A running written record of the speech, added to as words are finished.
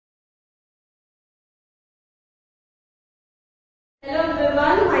Hello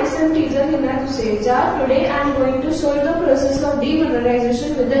everyone, myself teacher Today I am going to show you the process of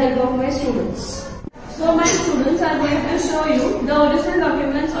dematerialization with the help of my students. So my students are going to show you the original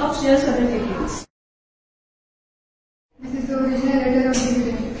documents of share certificates. This is the original letter of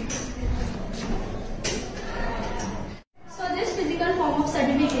dividend. So this physical form of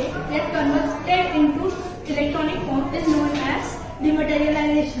certificate that converted into electronic form is known as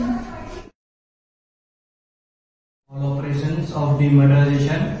dematerialization. All operations of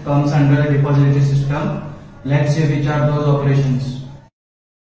dematerialization comes under a depository system. Let's see which are those operations.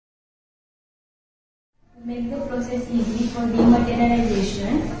 To make the process easy for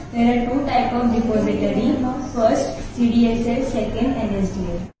dematerialization, there are two types of depository. First, CDSL, second,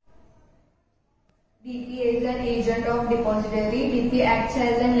 NSDL. DP is an agent of depository. DP acts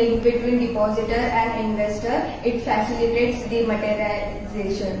as a link between depositor and investor. It facilitates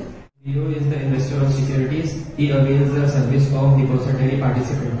dematerialization. Zero is the investor of securities. He avails the service of depository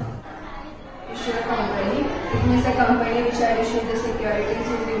participant. Issuer company. It means a company which had issued the securities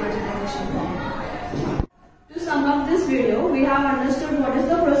in dematerialization form. To sum up this video, we have understood what is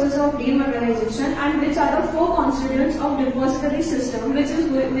the process of dematerialization and which are the four constituents of depository system which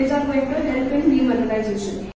are going to help in dematerialization.